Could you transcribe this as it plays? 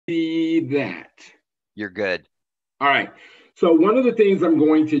see that? You're good. All right. So one of the things I'm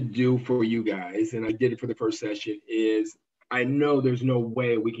going to do for you guys, and I did it for the first session, is I know there's no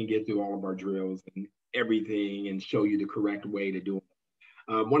way we can get through all of our drills and everything and show you the correct way to do it.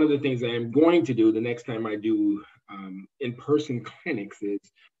 One of the things I am going to do the next time I do in-person clinics is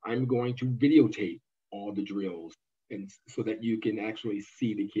I'm going to videotape all the drills, and so that you can actually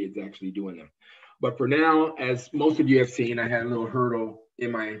see the kids actually doing them. But for now, as most of you have seen, I had a little hurdle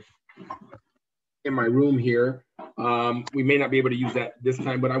in my room here. We may not be able to use that this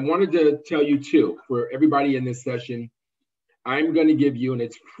time, but I wanted to tell you too, for everybody in this session, I'm going to give you, and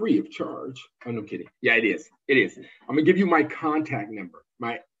it's free of charge. Oh, no kidding. Yeah, it is. It is. I'm going to give you my contact number,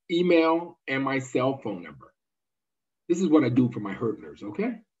 my email, and my cell phone number. This is what I do for my hurdlers,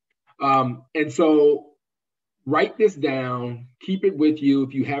 okay? And so write this down, keep it with you.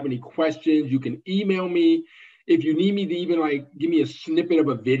 If you have any questions, you can email me. If you need me to even like give me a snippet of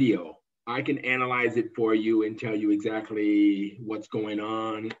a video, I can analyze it for you and tell you exactly what's going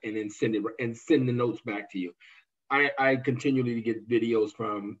on, and then send the notes back to you. I continually get videos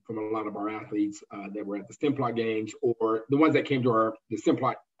from a lot of our athletes that were at the Simplot Games, or the ones that came to the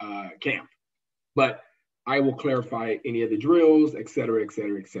Simplot camp. But I will clarify any of the drills, et cetera, et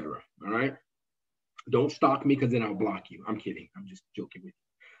cetera, et cetera. All right. Don't stalk me, because then I'll block you. I'm kidding. I'm just joking with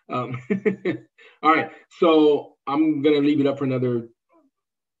you. All right. So I'm going to leave it up for another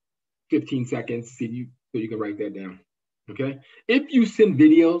 15 seconds so you can write that down. Okay. If you send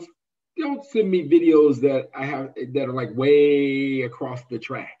videos, don't send me videos that are like way across the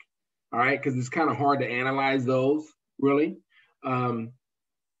track. All right. Because it's kind of hard to analyze those, really.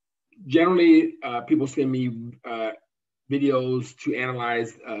 Generally, people send me videos to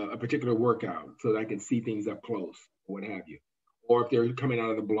analyze a particular workout so that I can see things up close, or what have you, or if they're coming out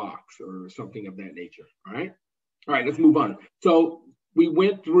of the blocks or something of that nature. All right. All right, let's move on. So we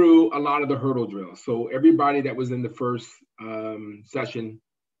went through a lot of the hurdle drills. So everybody that was in the first session,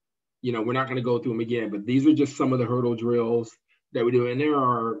 we're not going to go through them again, but these are just some of the hurdle drills that we do. And there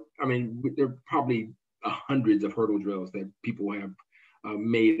are probably hundreds of hurdle drills that people have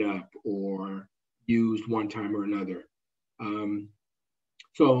made up or used one time or another.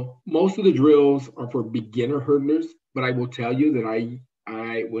 So most of the drills are for beginner hurdlers, but I will tell you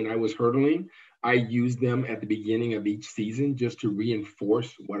that when I was hurdling, I used them at the beginning of each season just to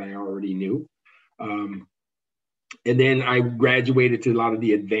reinforce what I already knew. And then I graduated to a lot of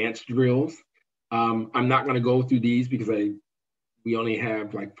the advanced drills. I'm not going to go through these because we only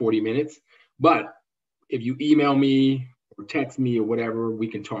have like 40 minutes. But if you email me or text me or whatever, we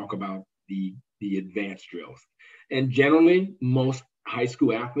can talk about the advanced drills. And generally, most high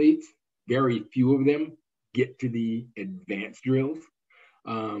school athletes, very few of them get to the advanced drills.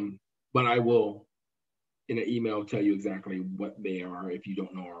 But I will, in an email, tell you exactly what they are if you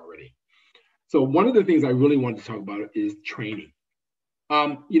don't know already. So one of the things I really want to talk about is training.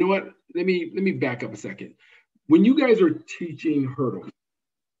 You know what? Let me back up a second. When you guys are teaching hurdles,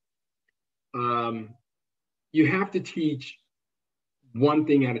 you have to teach one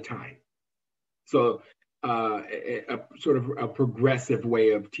thing at a time. So a sort of a progressive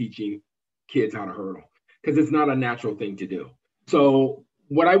way of teaching kids how to hurdle, because it's not a natural thing to do. So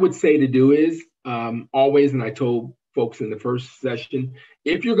what I would say to do is always, and I told folks in the first session,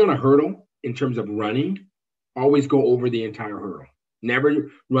 if you're going to hurdle in terms of running, always go over the entire hurdle.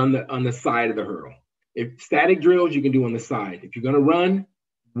 Never run on the side of the hurdle. If static drills, you can do on the side. If you're going to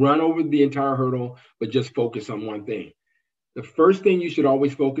run over the entire hurdle, but just focus on one thing. The first thing you should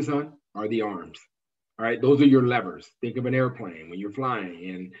always focus on are the arms. All right, those are your levers. Think of an airplane when you're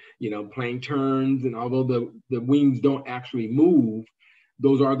flying and playing turns, and although the wings don't actually move,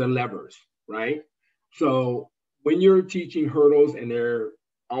 those are the levers, right? So when you're teaching hurdles, and they're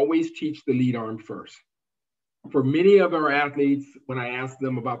always teach the lead arm first. For many of our athletes, when I ask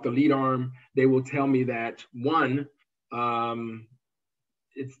them about the lead arm, they will tell me that one, there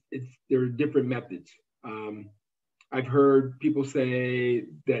are different methods. I've heard people say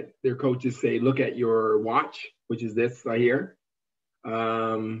that their coaches say, look at your watch, which is this right here.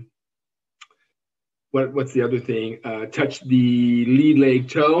 What's the other thing? Touch the lead leg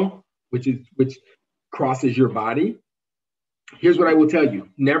toe, which crosses your body. Here's what I will tell you.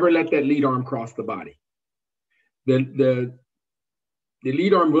 Never let that lead arm cross the body. The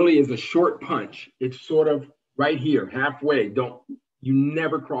lead arm really is a short punch. It's sort of right here, halfway. You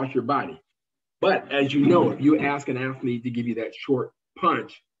never cross your body. But as you know, if you ask an athlete to give you that short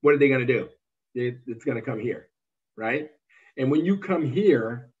punch, what are they going to do? It's going to come here, right? And when you come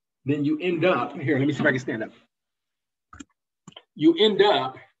here, then you end up here. Let me see if I can stand up. You end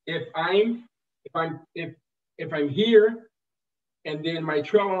up if I'm here and then my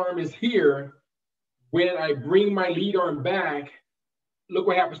trail arm is here. When I bring my lead arm back, look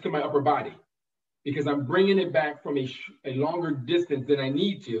what happens to my upper body, because I'm bringing it back from a longer distance than I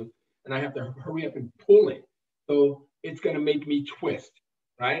need to, and I have to hurry up and pull it. So it's going to make me twist,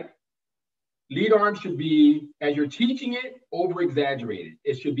 right? Lead arm should be, as you're teaching it, over exaggerated.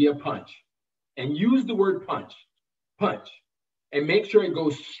 It should be a punch. And use the word punch, punch, and make sure it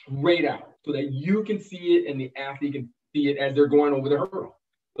goes straight out so that you can see it and the athlete can see it as they're going over the hurdle.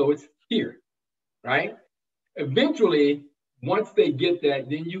 So it's here, right? Eventually, once they get that,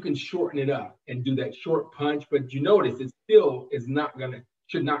 then you can shorten it up and do that short punch. But you notice it still is not gonna,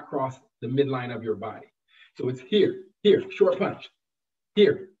 should not cross the midline of your body. So it's here, here, short punch,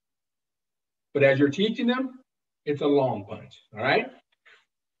 here. But as you're teaching them, it's a long punch, all right?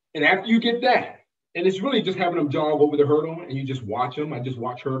 And after you get that, and it's really just having them jog over the hurdle and you just watch them. I just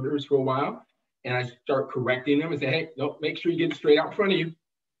watch hurdlers for a while and I start correcting them and say, hey, no, make sure you get it straight out in front of you,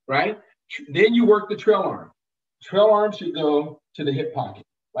 right? Then you work the trail arm. Trail arm should go to the hip pocket,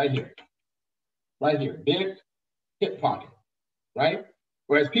 right here, big hip pocket, right?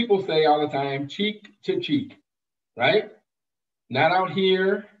 Whereas people say all the time, cheek to cheek, right? Not out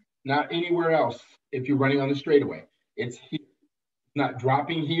here, not anywhere else if you're running on the straightaway. It's here. It's not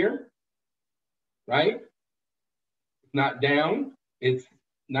dropping here, right? It's not down. It's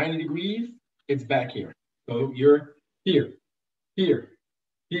 90 degrees. It's back here. So you're here, here,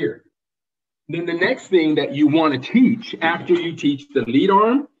 here. Then the next thing that you want to teach after you teach the lead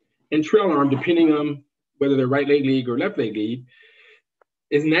arm and trail arm, depending on whether they're right leg lead or left leg lead,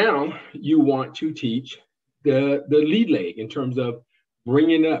 is now you want to teach the lead leg in terms of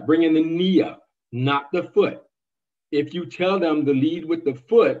bringing the knee up, not the foot. If you tell them to lead with the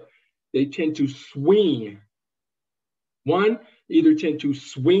foot, they tend to swing. Either tend to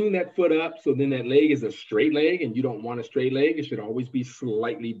swing that foot up, so then that leg is a straight leg, and you don't want a straight leg. It should always be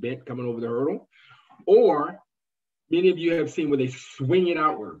slightly bent coming over the hurdle. Or many of you have seen where they swing it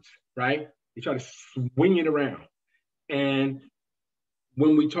outwards, right? They try to swing it around. And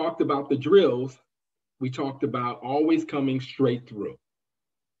when we talked about the drills, we talked about always coming straight through.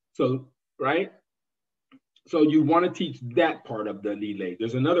 So, right? So you want to teach that part of the lead leg.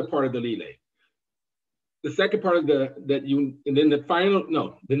 There's another part of the lead leg. The second part of the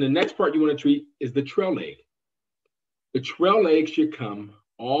next part you want to treat is the trail leg. The trail leg should come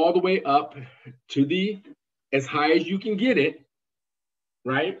all the way up to as high as you can get it,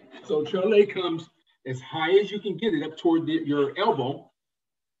 right? So trail leg comes as high as you can get it up toward your elbow,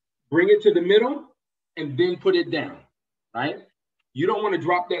 bring it to the middle, and then put it down, right? You don't want to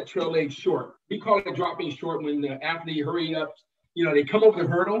drop that trail leg short. We call it dropping short when the athlete hurry up, they come over the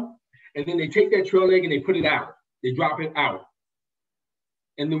hurdle, and then they take that trail leg and they put it out. They drop it out.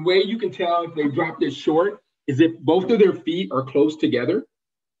 And the way you can tell if they dropped it short is if both of their feet are close together,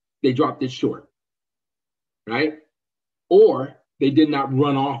 they dropped it short, right? Or they did not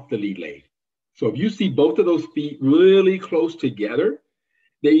run off the lead leg. So if you see both of those feet really close together,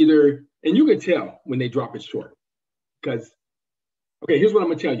 and you can tell when they drop it short. Because, okay, here's what I'm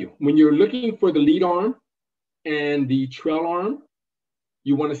gonna tell you. When you're looking for the lead arm and the trail arm,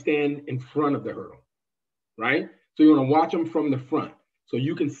 you want to stand in front of the hurdle, right? So you want to watch them from the front so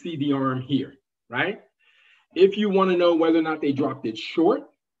you can see the arm here, right? If you want to know whether or not they dropped it short,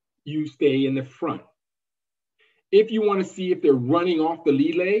 you stay in the front. If you want to see if they're running off the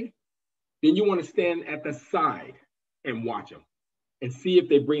lead leg, then you want to stand at the side and watch them and see if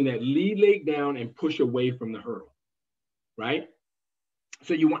they bring that lead leg down and push away from the hurdle, right?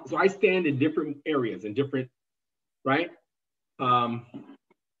 So I stand in different areas and different, right?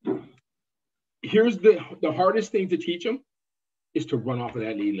 Here's the hardest thing to teach them is to run off of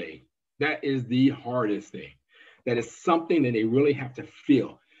that lead leg. That is the hardest thing. That is something that they really have to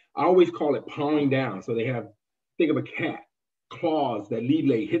feel. I always call it pawing down. So think of a cat, claws, that lead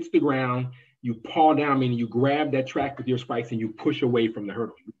leg hits the ground, you paw down, meaning you grab that track with your spikes and you push away from the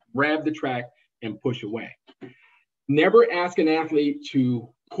hurdle. You grab the track and push away. Never ask an athlete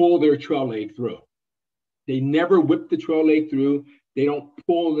to pull their trail leg through. They never whip the trail leg through. They don't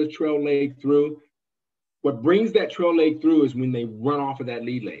pull the trail leg through. What brings that trail leg through is when they run off of that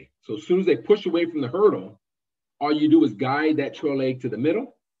lead leg. So as soon as they push away from the hurdle, all you do is guide that trail leg to the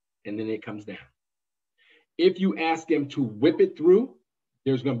middle, and then it comes down. If you ask them to whip it through,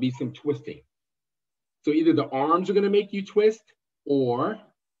 there's going to be some twisting. So either the arms are going to make you twist, or,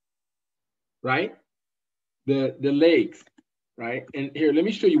 right, the legs, right? And here, let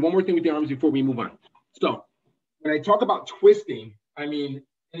me show you one more thing with the arms before we move on. So when I talk about twisting, I mean,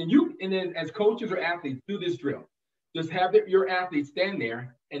 and then as coaches or athletes, do this drill. Just have your athletes stand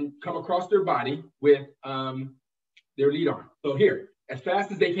there and come across their body with their lead arm. So here, as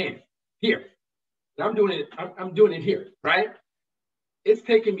fast as they can. Here. And I'm doing it here, right? It's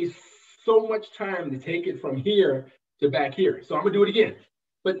taking me so much time to take it from here to back here. So I'm gonna do it again.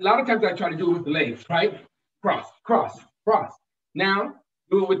 But a lot of times I try to do it with the legs, right? Cross, cross, cross. Now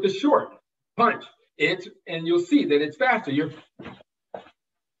do it with the short punch. And you'll see that it's faster. You're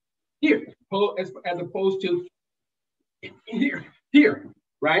here, as opposed to here,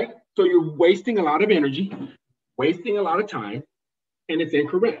 right? So you're wasting a lot of energy, wasting a lot of time, and it's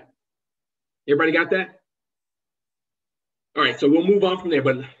incorrect. Everybody got that? All right, so we'll move on from there,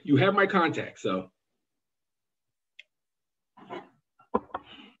 but you have my contact, so.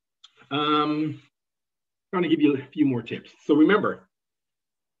 Trying to give you a few more tips. So remember,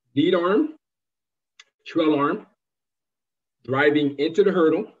 lead arm, trail arm, driving into the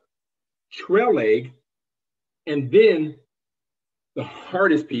hurdle, trail leg, and then the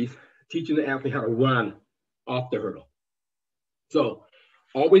hardest piece, teaching the athlete how to run off the hurdle. So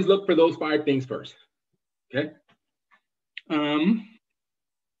always look for those 5 things first, okay?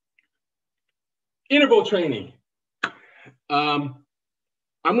 Interval training.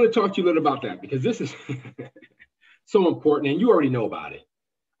 I'm going to talk to you a little about that because this is so important and you already know about it.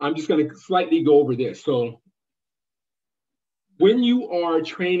 I'm just going to slightly go over this. So when you are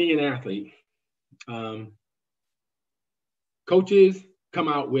training an athlete, coaches come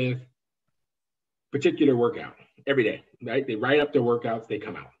out with particular workout every day, right? They write up their workouts, they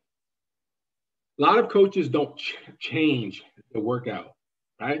come out. A lot of coaches don't change the workout,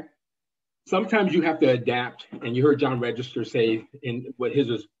 right? Sometimes you have to adapt, and you heard John Register say in what his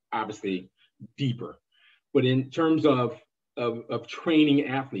was obviously deeper. But in terms of training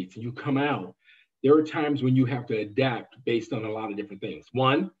athletes, and you come out, there are times when you have to adapt based on a lot of different things.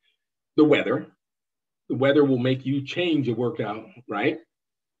 One, the weather. The weather will make you change your workout, right?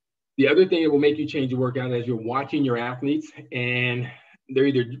 The other thing that will make you change your workout is you're watching your athletes and they're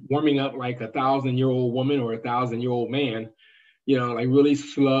either warming up like a 1,000-year-old woman or a 1,000-year-old man, you know, like really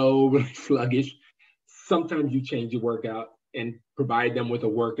slow, really sluggish. Sometimes you change your workout and provide them with a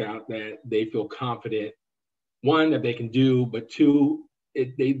workout that they feel confident, one, that they can do, but two,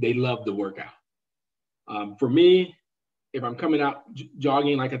 they love the workout. For me, if I'm coming out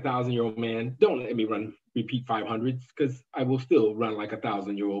jogging like a 1,000-year-old man, don't let me repeat 500s because I will still run like a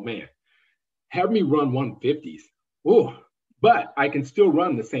 1,000-year-old man. Have me run 150s. Oh, but I can still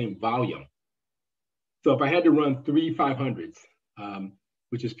run the same volume. So if I had to run 3 500s,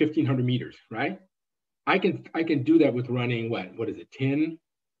 which is 1,500 meters, right? I can do that with running what is it, 10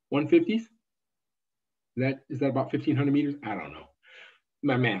 150s? Is that about 1,500 meters? I don't know.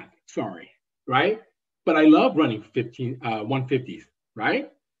 My math, sorry, right? But I love running 150s,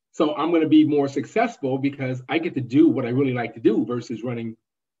 right? So I'm going to be more successful because I get to do what I really like to do versus running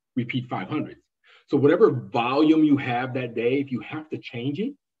repeat 500s. So whatever volume you have that day, if you have to change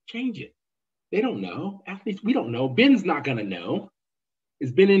it, change it. They don't know. Athletes, we don't know. Ben's not going to know.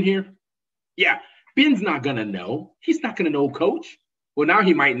 Is Ben in here? Yeah, Ben's not going to know. He's not going to know, coach. Well, now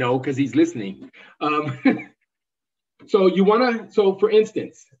he might know because he's listening. So for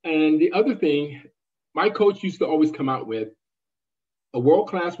instance, and the other thing, my coach used to always come out with a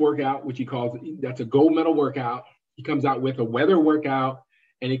world-class workout, which he calls, that's a gold medal workout. He comes out with a weather workout,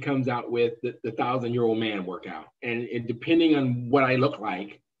 and he comes out with the 1,000-year-old man workout. And depending on what I look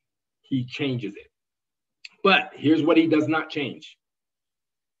like, he changes it. But here's what he does not change.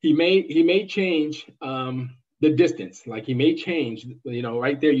 He may change the distance. Like he may change,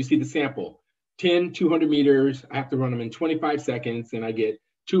 right there, you see the sample, 10, 200 meters. I have to run them in 25 seconds and I get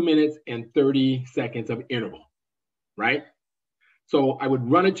 2 minutes and 30 seconds of interval, right? So I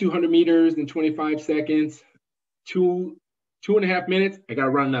would run at 200 meters in 25 seconds, 2.5 minutes, I got to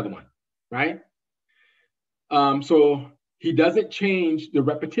run another one, right? So he doesn't change the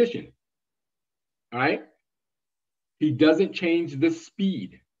repetition, all right? He doesn't change the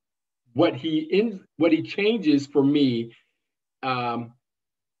speed. What he changes for me,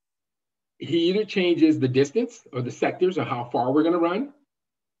 he either changes the distance or the sectors or how far we're going to run,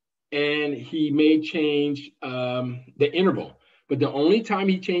 and he may change the interval. But the only time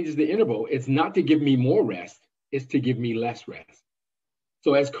he changes the interval is not to give me more rest, it's to give me less rest.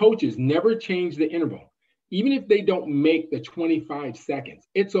 So as coaches, never change the interval. Even if they don't make the 25 seconds,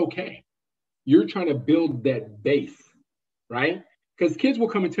 it's okay. You're trying to build that base, right? Because kids will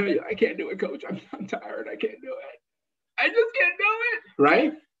come and tell you, I can't do it, coach. I'm tired. I can't do it. I just can't do it,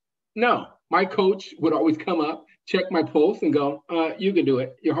 right? No, my coach would always come up, check my pulse and go, you can do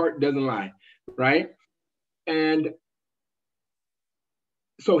it. Your heart doesn't lie, right? And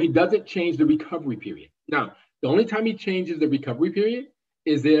so he doesn't change the recovery period. Now, the only time he changes the recovery period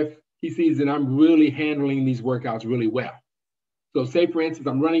is if he sees that I'm really handling these workouts really well. So say, for instance,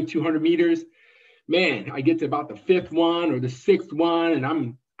 I'm running 200 meters. Man, I get to about the fifth one or the sixth one, and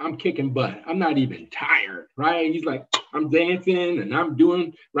I'm kicking butt. I'm not even tired, right? He's like, I'm dancing and I'm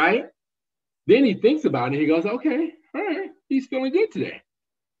doing, right? Then he thinks about it. He goes, okay, all right, he's feeling good today.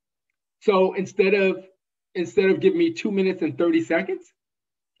 So instead of giving me 2 minutes and 30 seconds,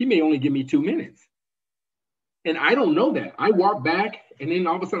 he may only give me 2 minutes. And I don't know that. I walk back, and then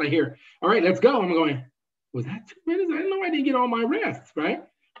all of a sudden I hear, all right, let's go. I'm going, was that 2 minutes? I didn't know I didn't get all my rests, right?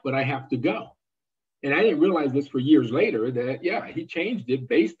 But I have to go. And I didn't realize this for years later that, yeah, he changed it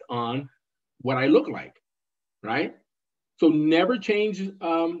based on what I look like, right? So never change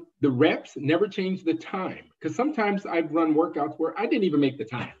the reps, never change the time. Because sometimes I've run workouts where I didn't even make the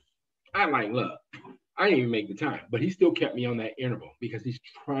time. I'm like, look, I didn't even make the time. But he still kept me on that interval because he's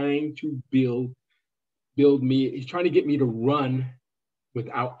trying to build me. He's trying to get me to run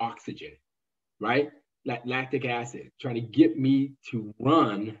without oxygen, right? Lactic acid, trying to get me to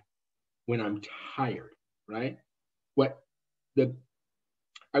run when I'm tired, right?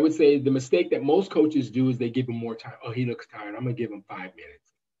 I would say the mistake that most coaches do is they give him more time. Oh, he looks tired. I'm going to give him 5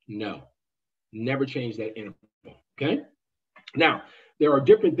 minutes. No, never change that interval, okay? Now, there are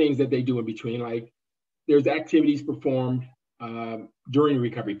different things that they do in between, like there's activities performed during the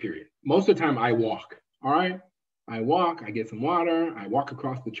recovery period. Most of the time I walk, all right? I walk, I get some water, I walk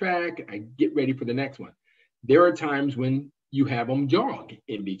across the track, I get ready for the next one. There are times when you have them jog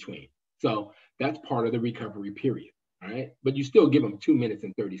in between. So that's part of the recovery period, all right? But you still give them 2 minutes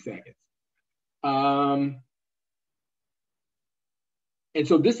and 30 seconds. And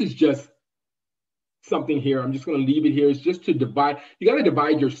so this is just something here. I'm just going to leave it here. It's just to divide. You got to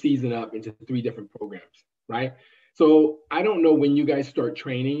divide your season up into 3 different programs, right? So I don't know when you guys start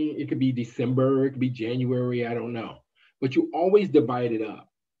training. It could be December, it could be January, I don't know. But you always divide it up.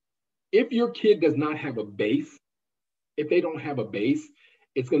 If your kid does not have a base, if they don't have a base,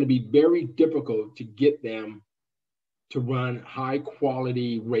 it's going to be very difficult to get them to run high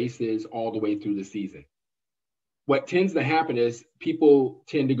quality races all the way through the season. What tends to happen is people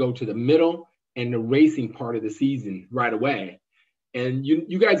tend to go to the middle and the racing part of the season right away. And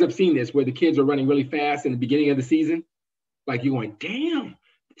you guys have seen this where the kids are running really fast in the beginning of the season. Like you're going, damn,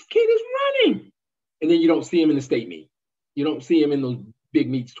 this kid is running. And then you don't see him in the state meet. You don't see him in those big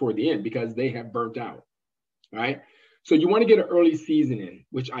meets toward the end because they have burnt out, right? So you want to get an early season in,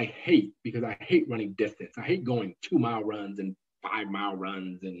 which I hate because I hate running distance. I hate going 2-mile runs and 5-mile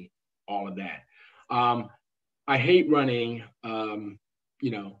runs and all of that. I hate running,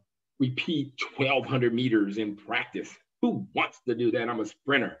 repeat 1,200 meters in practice. Who wants to do that? I'm a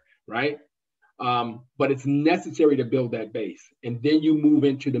sprinter, right? But it's necessary to build that base. And then you move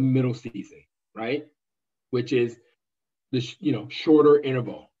into the middle season, right? Which is the shorter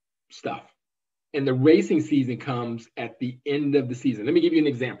interval stuff. And the racing season comes at the end of the season. Let me give you an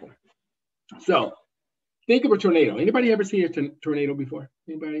example. So think of a tornado. Anybody ever seen a tornado before?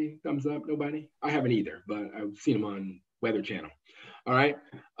 Anybody? Thumbs up? Nobody? I haven't either, but I've seen them on Weather Channel. All right.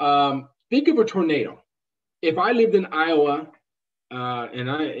 Think of a tornado. If I lived in Iowa,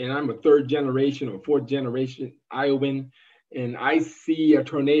 and I'm a 3rd generation or 4th generation Iowan, and I see a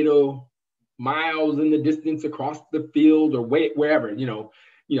tornado miles in the distance across the field or wherever,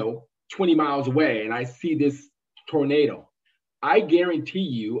 20 miles away, and I see this tornado, I guarantee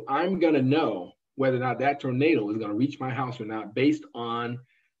you I'm going to know whether or not that tornado is going to reach my house or not based on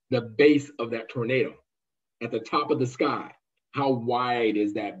the base of that tornado. At the top of the sky, how wide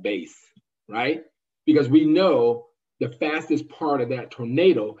is that base, right? Because we know the fastest part of that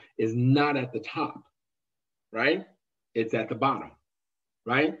tornado is not at the top, right? It's at the bottom,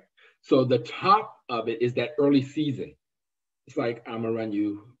 right? So the top of it is that early season. It's like, I'm going to run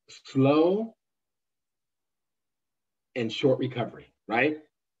you slow and short recovery, right?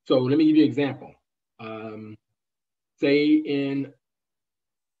 So let me give you an example. Say in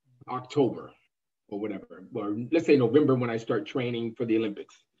October or whatever, or let's say November when I start training for the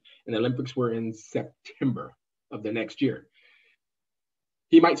Olympics. And the Olympics were in September of the next year.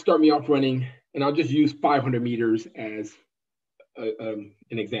 He might start me off running, and I'll just use 500 meters as an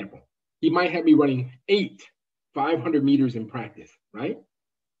example. He might have me running 500 meters in practice, right?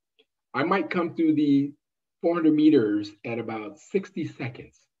 I might come through the 400 meters at about 60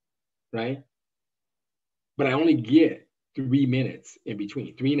 seconds, right? But I only get 3 minutes in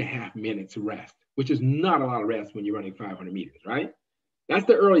between, 3.5 minutes rest, which is not a lot of rest when you're running 500 meters, right? That's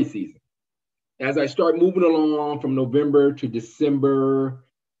the early season. As I start moving along from November to December,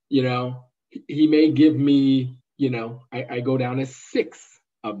 he may give me, I go down to 6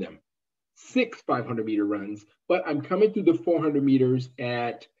 of them, 6 500-meter runs, but I'm coming through the 400 meters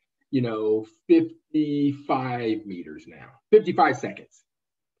at 55 meters now, 55 seconds,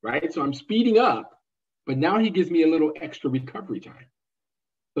 right? So I'm speeding up, but now he gives me a little extra recovery time.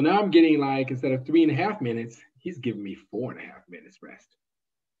 So now I'm getting like, instead of 3.5 minutes, he's giving me 4.5 minutes rest,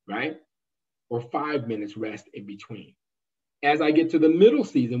 right? Or 5 minutes rest in between. As I get to the middle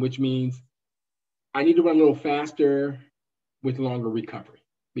season, which means I need to run a little faster with longer recovery,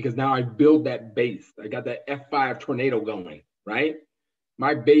 because now I build that base. I got that F5 tornado going, right?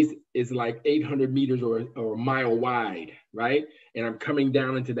 My base is like 800 meters or a mile wide, right? And I'm coming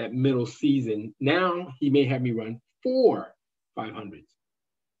down into that middle season. Now he may have me run 4 500s,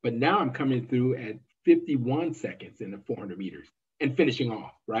 but now I'm coming through at 51 seconds in the 400 meters and finishing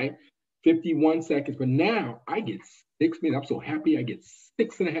off, right? 51 seconds, but now I get 6 minutes. I'm so happy I get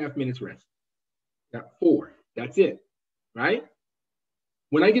 6.5 minutes rest. Not 4, that's it, right?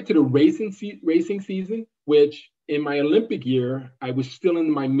 When I get to the racing season, which in my Olympic year, I was still in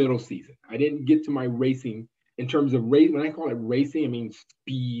my middle season. I didn't get to my racing in terms of race. When I call it racing, I mean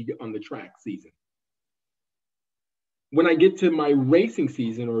speed on the track season. When I get to my racing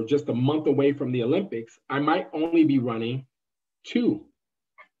season, or just a month away from the Olympics, I might only be running 2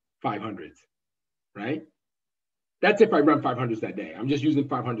 500s, right? That's if I run 500s that day. I'm just using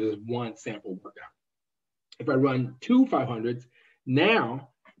 500s as one sample workout. If I run 2 500s, now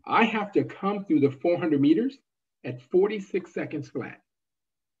I have to come through the 400 meters at 46 seconds flat,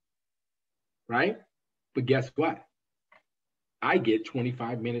 right? But guess what? I get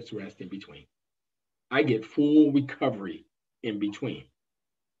 25 minutes rest in between. I get full recovery in between,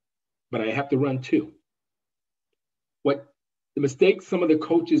 but I have to run 2. What the mistakes some of the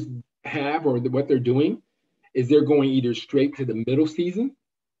coaches have, or what they're doing, is they're going either straight to the middle season,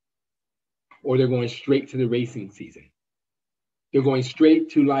 or they're going straight to the racing season. They're going straight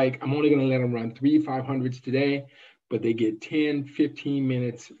to, like, I'm only going to let them run 3 500s today, but they get 10, 15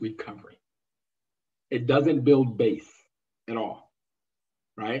 minutes recovery. It doesn't build base at all,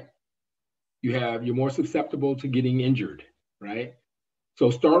 right? You're more susceptible to getting injured, right?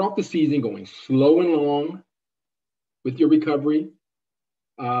 So start off the season going slow and long with your recovery.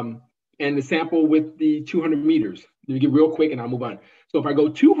 And the sample with the 200 meters. Let me get real quick and I'll move on. So if I go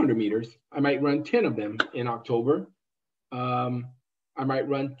 200 meters, I might run 10 of them in October. I might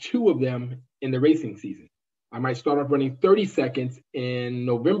run 2 of them in the racing season. I might start off running 30 seconds in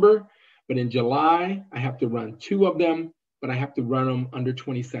November, but in July, I have to run 2 of them, but I have to run them under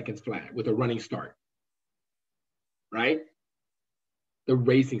 20 seconds flat with a running start, right? The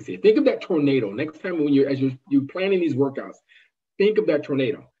racing season. Think of that tornado. Next time when you're planning these workouts, think of that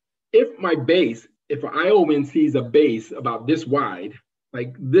tornado. If Iowin sees a base about this wide,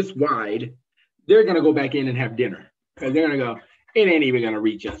 like this wide, they're going to go back in and have dinner. Because they're going to go, it ain't even going to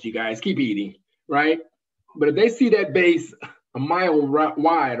reach us, you guys. Keep eating, right? But if they see that base a mile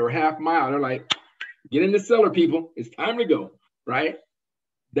wide or half mile, they're like, get in the cellar, people. It's time to go, right?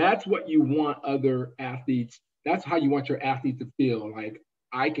 That's what you want other athletes. That's how you want your athlete to feel. Like,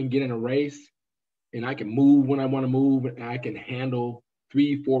 I can get in a race and I can move when I want to move, and I can handle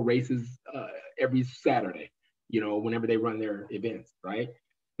 3-4 races every Saturday, whenever they run their events, right?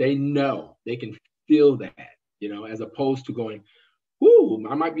 They know, they can feel that, as opposed to going, whoo,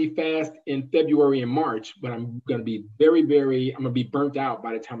 I might be fast in February and March, but I'm going to be I'm going to be burnt out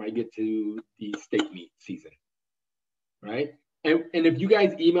by the time I get to the state meet season, right? And if you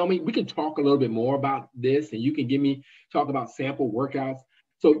guys email me, we can talk a little bit more about this, and you can talk about sample workouts.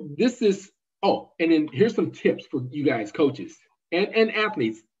 So this is, and then here's some tips for you guys, coaches and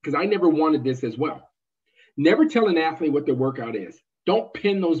athletes, because I never wanted this as well. Never tell an athlete what their workout is. Don't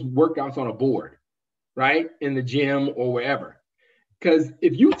pin those workouts on a board, right? In the gym or wherever. Because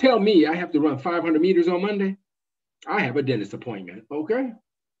if you tell me I have to run 500 meters on Monday, I have a dentist appointment, okay?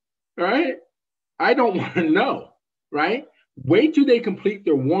 All right? I don't want to know, right? Wait till they complete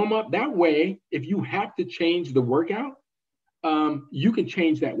their warm-up. That way, if you have to change the workout, you can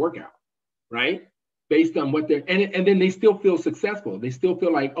change that workout, right? Based on what they're, and then they still feel successful. They still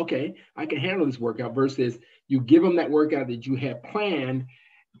feel like, okay, I can handle this workout, versus you give them that workout that you have planned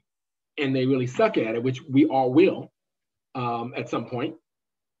and they really suck at it, which we all will at some point.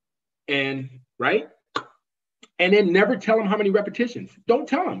 And right? And then never tell them how many repetitions. Don't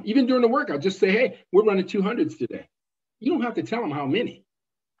tell them, even during the workout, just say, hey, we're running 200s today. You don't have to tell them how many.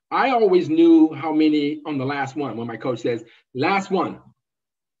 I always knew how many on the last one. When my coach says, last one,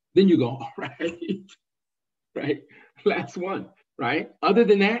 then you go, all right, right? Last one, right? Other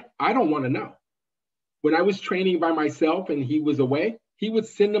than that, I don't want to know. When I was training by myself and he was away, he would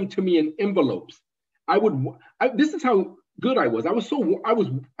send them to me in envelopes. This is how good I was. I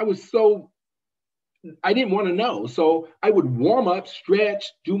was so I didn't want to know. So I would warm up, stretch,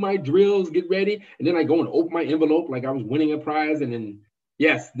 do my drills, get ready. And then I go and open my envelope like I was winning a prize. And then,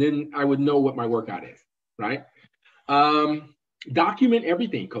 yes, then I would know what my workout is, right? Document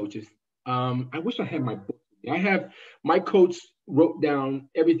everything, coaches. I wish I had my book. I have, my coach wrote down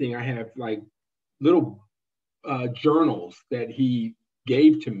everything. I have like little journals that he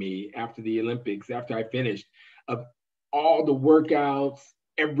gave to me after the Olympics, after I finished, of all the workouts,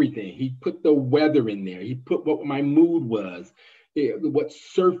 everything. He put the weather in there. He put what my mood was, what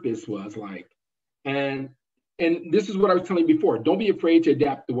surface was like. And this is what I was telling you before. Don't be afraid to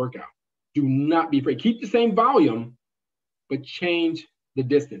adapt the workout. Do not be afraid. Keep the same volume, but change the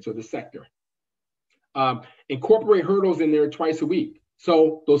distance or the sector. Incorporate hurdles in there twice a week.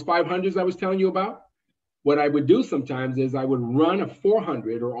 So those 500s I was telling you about, what I would do sometimes is I would run a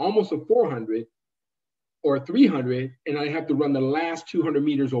 400 or almost a 400 or 300, and I have to run the last 200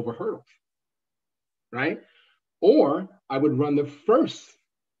 meters over hurdles, right? Or I would run the first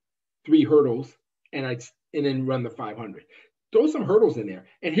 3 hurdles and then run the 500. Throw some hurdles in there.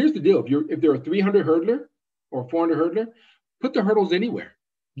 And here's the deal: if they're a 300 hurdler or 400 hurdler, put the hurdles anywhere.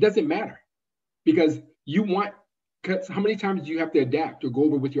 It doesn't matter, because you want. How many times do you have to adapt or go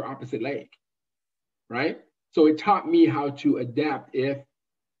over with your opposite leg, right? So it taught me how to adapt. If,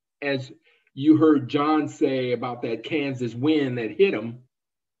 as you heard John say about that Kansas wind that hit him,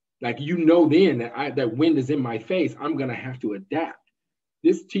 like, then that that wind is in my face, I'm going to have to adapt.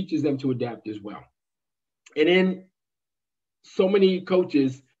 This teaches them to adapt as well. And then so many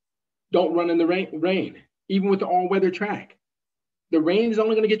coaches don't run in the rain, even with the all-weather track. The rain is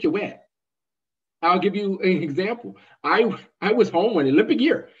only going to get you wet. I'll give you an example. I was home one Olympic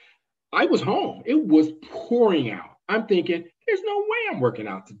year. I was home. It was pouring out. I'm thinking, there's no way I'm working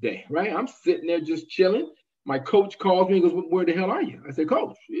out today, right? I'm sitting there just chilling. My coach calls me and goes, where the hell are you? I said,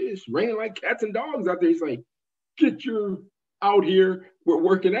 Coach, it's raining like cats and dogs out there. He's like, get you out here. We're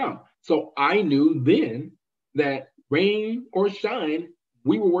working out. So I knew then that rain or shine,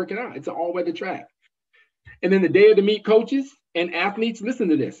 we were working out. It's an all-weather track. And then the day of the meet, coaches and athletes, listen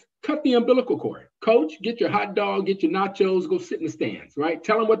to this. Cut the umbilical cord. Coach, get your hot dog, get your nachos, go sit in the stands, right?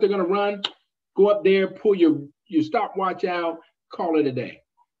 Tell them what they're going to run. Go up there, pull your stopwatch out, call it a day,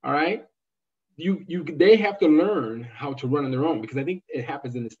 all right? They have to learn how to run on their own, because I think it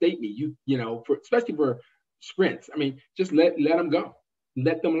happens in the state meet. Especially for sprints. I mean, just let them go.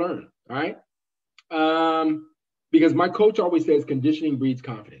 Let them learn, all right? Because my coach always says conditioning breeds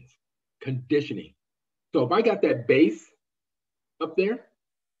confidence. Conditioning. So if I got that base up there,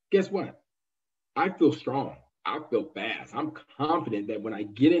 guess what? I feel strong. I feel fast. I'm confident that when I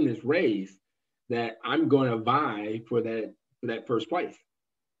get in this race, that I'm going to vie for that first place,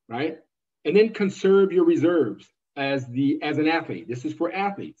 right? And then conserve your reserves as an athlete. This is for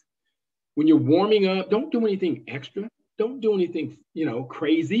athletes. When you're warming up, don't do anything extra. Don't do anything,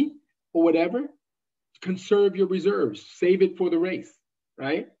 crazy or whatever. Conserve your reserves. Save it for the race,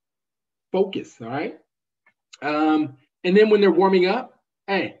 right? Focus, all right? And then when they're warming up,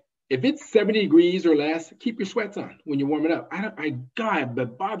 hey, if it's 70 degrees or less, keep your sweats on when you're warming up. God,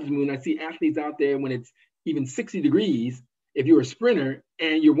 that bothers me when I see athletes out there when it's even 60 degrees, if you're a sprinter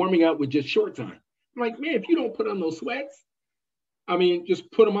and you're warming up with just shorts on. I'm like, man, if you don't put on those sweats,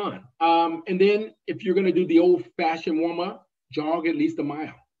 just put them on. And then if you're going to do the old-fashioned warm-up, jog at least a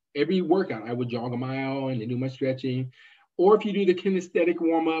mile. Every workout, I would jog a mile and then do my stretching. Or if you do the kinesthetic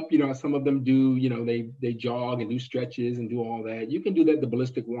warm-up, some of them do, they jog and do stretches and do all that. You can do that, the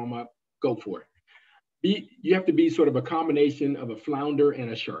ballistic warm-up, go for it. You have to be sort of a combination of a flounder and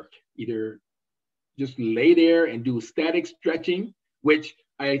a shark. Either just lay there and do static stretching, which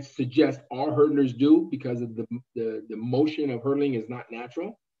I suggest all hurdlers do, because of the motion of hurdling is not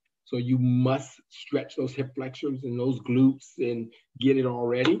natural. So you must stretch those hip flexors and those glutes and get it all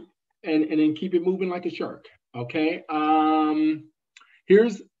ready, and then keep it moving like a shark. Okay.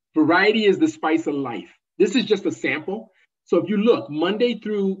 Here's variety is the spice of life. This is just a sample. So if you look Monday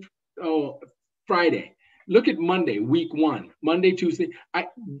through Friday, look at Monday, week 1, Monday, Tuesday. And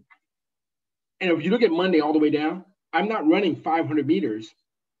if you look at Monday all the way down, I'm not running 500 meters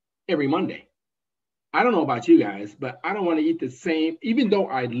every Monday. I don't know about you guys, but I don't want to eat the same, even though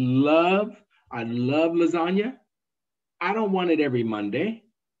I love lasagna. I don't want it every Monday.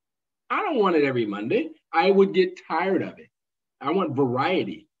 I would get tired of it. I want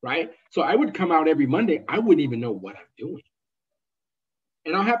variety, right? So I would come out every Monday. I wouldn't even know what I'm doing.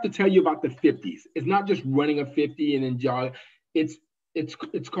 And I'll have to tell you about the 50s. It's not just running a 50 and then jog. It's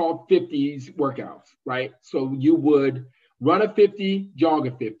called 50s workouts, right? So you would run a 50, jog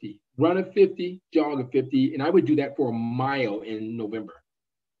a 50, run a 50, jog a 50. And I would do that for a mile in November.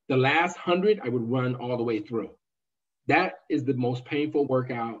 The last 100, I would run all the way through. That is the most painful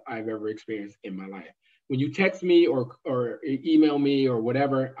workout I've ever experienced in my life. When you text me or email me or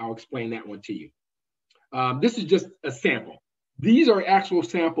whatever, I'll explain that one to you. This is just a sample. These are actual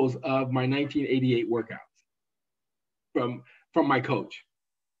samples of my 1988 workouts from my coach,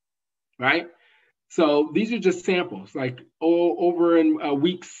 right? So these are just samples. Like over in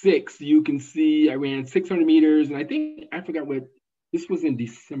week 6, you can see I ran 600 meters, and I forgot what, this was in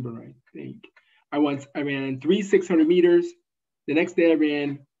December, I think. I ran 3 600 meters. The next day I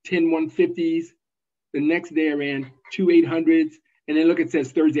ran 10 150s. The next day I ran 2 800s. And then look, it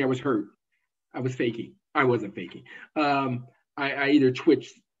says Thursday I was hurt. I was faking. I wasn't faking. I either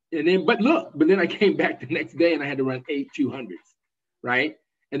twitched and then, but then I came back the next day and I had to run 8 200s, right?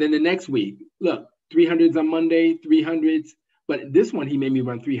 And then the next week, look, 300s on Monday, 300s. But this one, he made me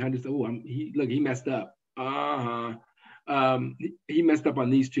run 300s. Oh, he messed up. He messed up on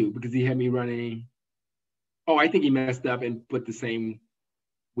these two because he had me running. Oh, I think he messed up and put the same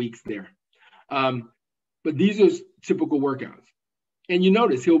weeks there. But these are typical workouts. And you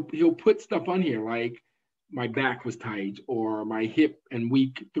notice he'll put stuff on here like my back was tight, or my hip in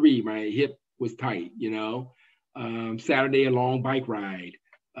week 3, my hip was tight, Saturday, a long bike ride.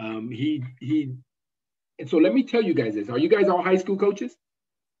 And so let me tell you guys this. Are you guys all high school coaches?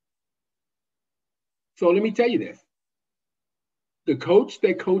 So let me tell you this. The coach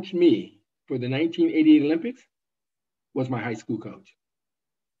that coached me for the 1988 Olympics was my high school coach.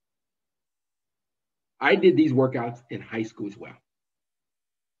 I did these workouts in high school as well.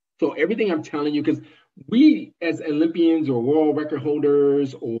 So everything I'm telling you, because we as Olympians or world record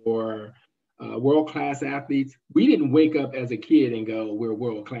holders or world-class athletes, we didn't wake up as a kid and go, we're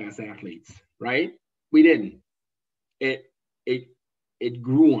world-class athletes, right? We didn't. It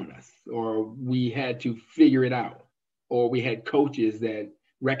grew on us, or we had to figure it out, or we had coaches that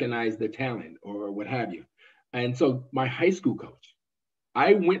recognized the talent or what have you. And so my high school coach,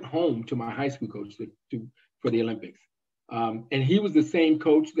 I went home to my high school coach for the Olympics. And he was the same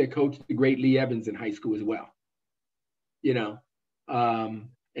coach that coached the great Lee Evans in high school as well.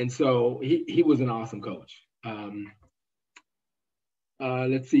 And so he was an awesome coach.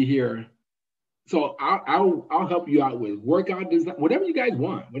 Let's see here. So I'll help you out with workout design, whatever you guys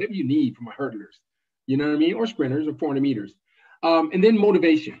want, whatever you need from my hurdlers, you know what I mean? Or sprinters or 400 meters. And then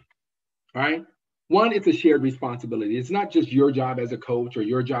motivation, all right? One, it's a shared responsibility. It's not just your job as a coach or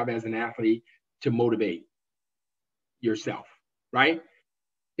your job as an athlete to motivate yourself, right?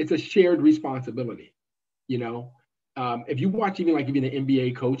 It's a shared responsibility. If you watch even the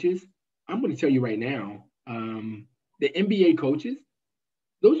NBA coaches, I'm going to tell you right now, the NBA coaches,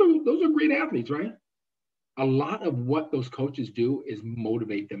 those are great athletes, right? A lot of what those coaches do is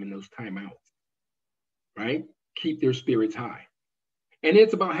motivate them in those timeouts, right? Keep their spirits high. And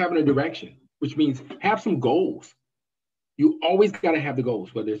it's about having a direction, which means have some goals. You always got to have the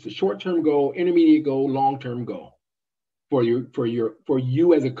goals, whether it's a short-term goal, intermediate goal, long-term goal. For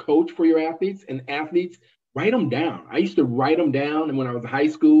you as a coach for your athletes, and athletes, write them down. I used to write them down, and when I was in high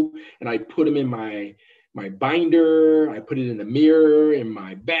school, and I put them in my binder, I put it in the mirror, in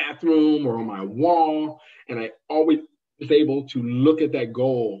my bathroom, or on my wall, and I always was able to look at that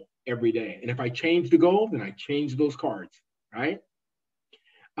goal every day. And if I change the goal, then I change those cards, right?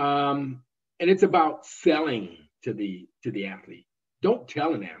 And it's about selling to the athlete. Don't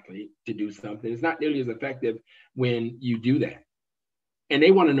tell an athlete to do something. It's not nearly as effective when you do that. And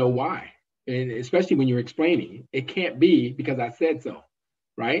they want to know why. And especially when you're explaining, it can't be because I said so,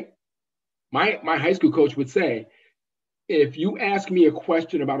 right? My high school coach would say, if you ask me a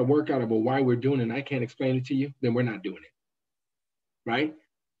question about a workout about why we're doing it and I can't explain it to you, then we're not doing it, right?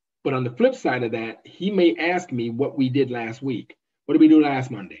 But on the flip side of that, he may ask me what we did last week. What did we do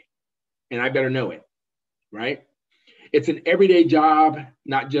last Monday? And I better know it, right? It's an everyday job,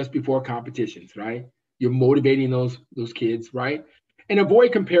 not just before competitions, right? You're motivating those kids, right? And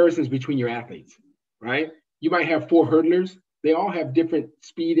avoid comparisons between your athletes, right? You might have 4 hurdlers. They all have different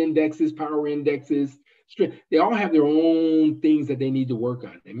speed indexes, power indexes, strength. They all have their own things that they need to work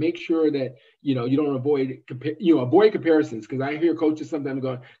on. And make sure that, you don't avoid comparisons. Because I hear coaches sometimes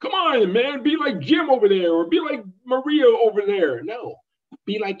going, come on, man, be like Jim over there, or be like Maria over there. No,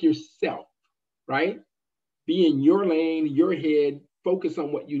 be like yourself, right? Be in your lane, your head, focus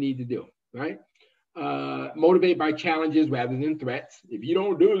on what you need to do, right? Motivate by challenges rather than threats. If you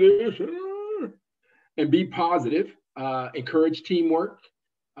don't do this, and be positive, encourage teamwork,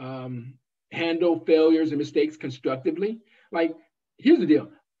 handle failures and mistakes constructively. Like, here's the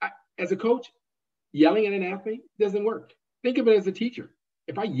deal. As a coach, yelling at an athlete doesn't work. Think of it as a teacher.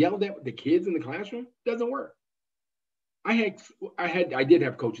 If I yelled at the kids in the classroom, it doesn't work. I did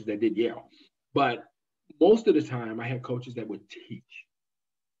have coaches that did yell, but most of the time I had coaches that would teach,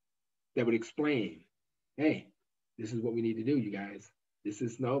 that would explain, hey, this is what we need to do, you guys. This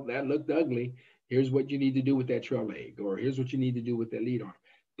is no, that looked ugly. Here's what you need to do with that trail leg, or here's what you need to do with that lead arm.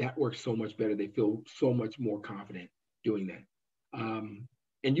 That works so much better. They feel so much more confident doing that.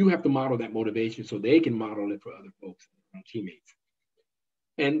 And you have to model that motivation so they can model it for other folks, teammates.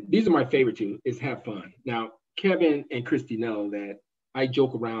 And these are my favorite two, is have fun. Now, Kevin and Christy know that I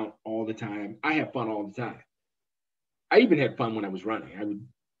joke around all the time. I have fun all the time. I even had fun when I was running.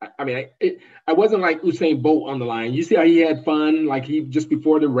 I wasn't like Usain Bolt on the line. You see how he had fun, like he just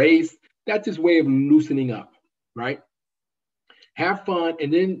before the race? That's his way of loosening up, right? Have fun.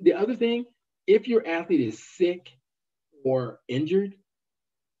 And then the other thing, if your athlete is sick or injured,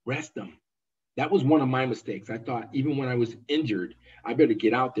 rest them. That was one of my mistakes. I thought even when I was injured, I better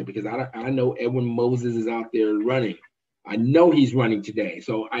get out there because I know Edwin Moses is out there running. I know he's running today,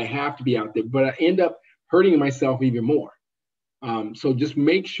 so I have to be out there. But I end up hurting myself even more. So just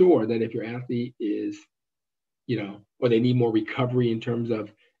make sure that if your athlete is, or they need more recovery in terms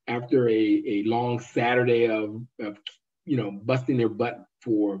of after a long Saturday of busting their butt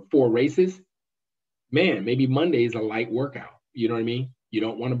for 4 races, man, maybe Monday is a light workout. You know what I mean? You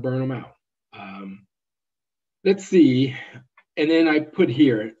don't want to burn them out. Let's see. And then I put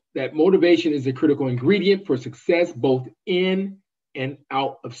here that motivation is a critical ingredient for success, both in and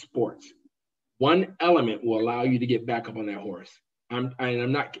out of sports. One element will allow you to get back up on that horse. I'm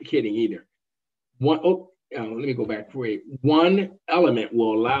not kidding either. Let me go back for it. One element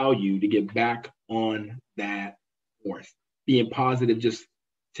will allow you to get back on that horse. Being positive just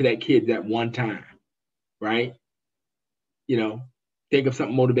to that kid that one time, right? Think of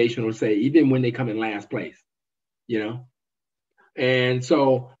something motivational to say, even when they come in last place, And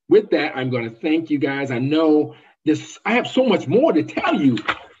so with that, I'm going to thank you guys. I know I have so much more to tell you.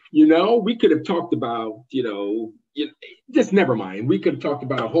 We could have talked about, just never mind. We could have talked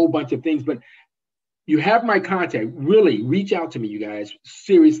about a whole bunch of things, but you have my contact. Really reach out to me, you guys.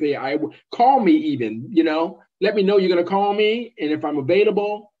 Seriously, call me even, let me know you're going to call me. And if I'm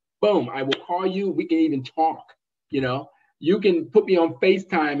available, boom, I will call you. We can even talk, You can put me on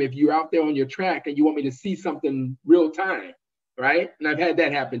FaceTime if you're out there on your track and you want me to see something real time, right? And I've had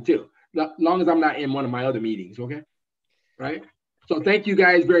that happen too, as long as I'm not in one of my other meetings, okay? Right? So thank you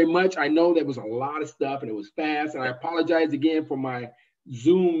guys very much. I know there was a lot of stuff and it was fast, and I apologize again for my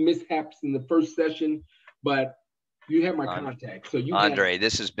Zoom mishaps in the first session, but you have my contact. So Andre,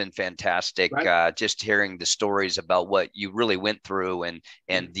 this has been fantastic. Right? Just hearing the stories about what you really went through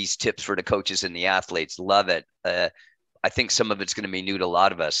and these tips for the coaches and the athletes. Love it. I think some of it's going to be new to a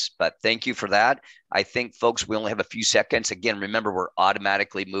lot of us, but thank you for that. I think, folks, we only have a few seconds. Again, remember, we're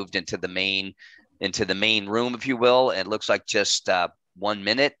automatically moved into the main room, if you will. It looks like just 1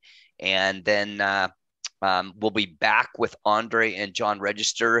 minute. And then we'll be back with Andre and John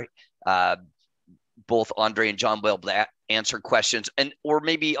Register. Both Andre and John will answer questions, or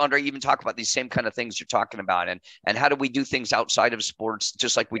maybe Andre even talk about these same kind of things you're talking about, and how do we do things outside of sports,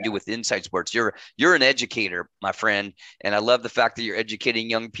 just like we do with inside sports. You're an educator, my friend, and I love the fact that you're educating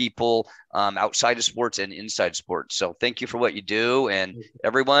young people outside of sports and inside sports. So thank you for what you do, and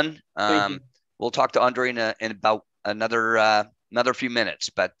everyone. We'll talk to Andre in about another few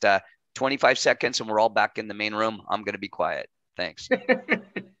minutes, but 25 seconds, and we're all back in the main room. I'm going to be quiet. Thanks.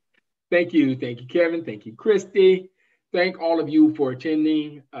 Thank you, Kevin. Thank you, Christy. Thank all of you for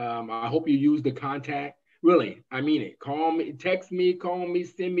attending. I hope you use the contact. Really, I mean it. Call me, text me, call me,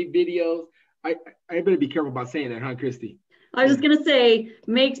 send me videos. I better be careful about saying that, huh, Christy? I was just gonna say,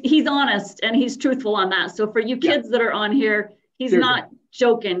 he's honest and he's truthful on that. So for you kids that are on here, he's not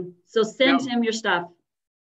joking. So send him your stuff.